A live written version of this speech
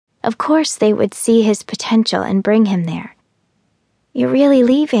Of course they would see his potential and bring him there. "You're really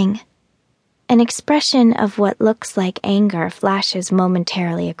leaving?" An expression of what looks like anger flashes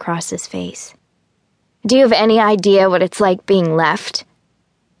momentarily across his face. "Do you have any idea what it's like being left?"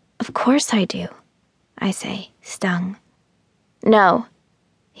 "Of course I do," I say, stung. "No,"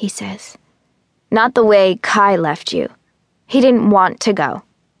 he says. "Not the way Kai left you. He didn't want to go.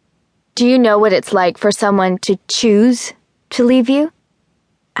 Do you know what it's like for someone to choose to leave you?"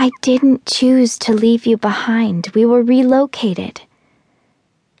 "I didn't choose to leave you behind. We were relocated."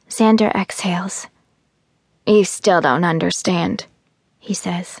 Xander exhales. "You still don't understand," he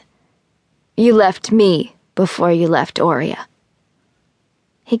says. "You left me before you left Aurea."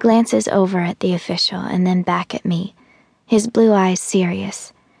 He glances over at the official and then back at me, his blue eyes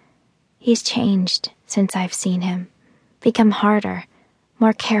serious. He's changed since I've seen him, become harder,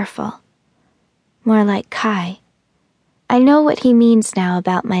 more careful, more like Kai. I know what he means now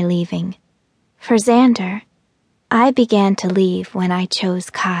about my leaving. For Xander, I began to leave when I chose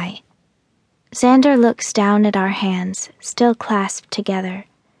Kai. Xander looks down at our hands, still clasped together.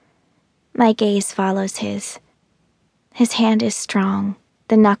 My gaze follows his. His hand is strong,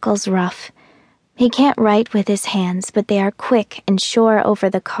 the knuckles rough. He can't write with his hands, but they are quick and sure over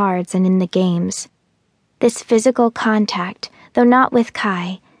the cards and in the games. This physical contact, though not with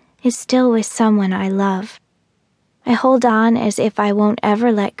Kai, is still with someone I love. I hold on as if I won't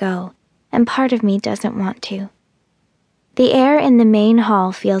ever let go, and part of me doesn't want to. The air in the main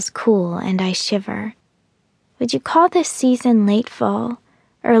hall feels cool and I shiver. Would you call this season late fall,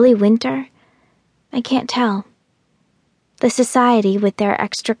 early winter? I can't tell. The society, with their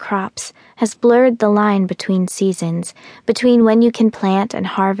extra crops, has blurred the line between seasons, between when you can plant and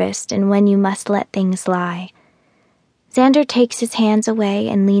harvest and when you must let things lie. Xander takes his hands away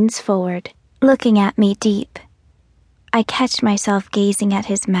and leans forward, looking at me deep. I catch myself gazing at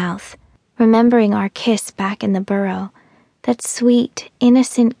his mouth, remembering our kiss back in the burrow, that sweet,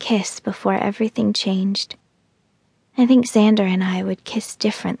 innocent kiss before everything changed. I think Xander and I would kiss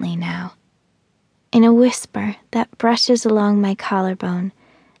differently now. In a whisper that brushes along my collarbone,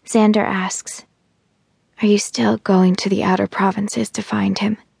 Xander asks, "Are you still going to the outer provinces to find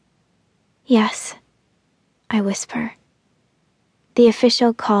him?" "Yes," I whisper. The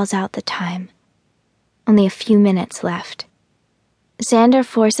official calls out the time. Only a few minutes left. Xander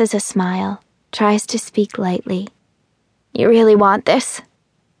forces a smile, tries to speak lightly. "You really want this?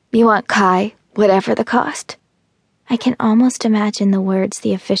 You want Kai, whatever the cost?" I can almost imagine the words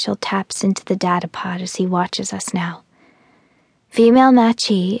the official taps into the data pod as he watches us now. Female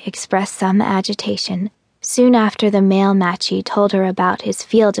matchee expressed some agitation soon after the male matchee told her about his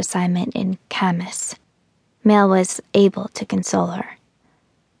field assignment in Camus. Male was able to console her.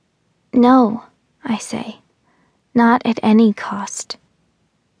 "No," I say, "not at any cost."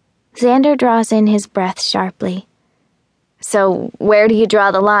 Xander draws in his breath sharply. "So where do you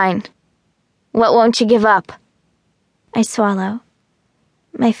draw the line? What won't you give up?" I swallow.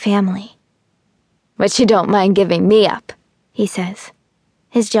 "My family." "But you don't mind giving me up," he says.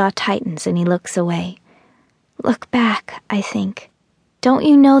 His jaw tightens and he looks away. "Look back," I think. "Don't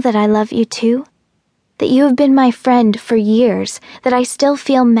you know that I love you too? That you have been my friend for years, that I still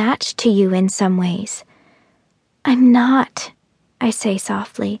feel matched to you in some ways." "I'm not," I say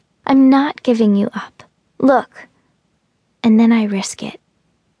softly. "I'm not giving you up. Look." And then I risk it.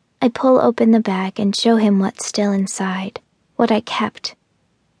 I pull open the bag and show him what's still inside, what I kept.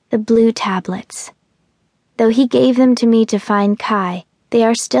 The blue tablets. Though he gave them to me to find Kai, they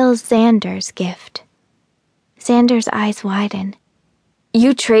are still Xander's gift. Xander's eyes widen.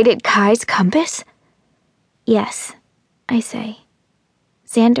 "You traded Kai's compass?" "Yes," I say.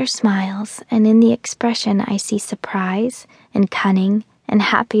 Xander smiles, and in the expression I see surprise and cunning and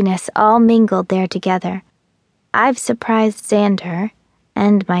happiness all mingled there together. I've surprised Xander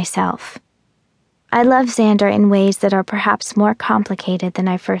and myself. I love Xander in ways that are perhaps more complicated than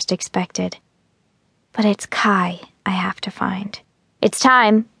I first expected. But it's Kai I have to find. "It's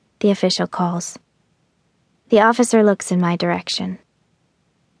time," the official calls. The officer looks in my direction.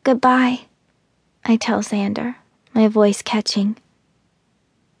 "Goodbye," I tell Xander, my voice catching.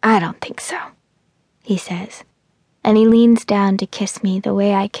 "I don't think so," he says, and he leans down to kiss me the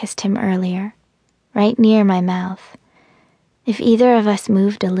way I kissed him earlier, right near my mouth. If either of us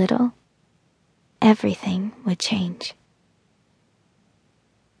moved a little, everything would change.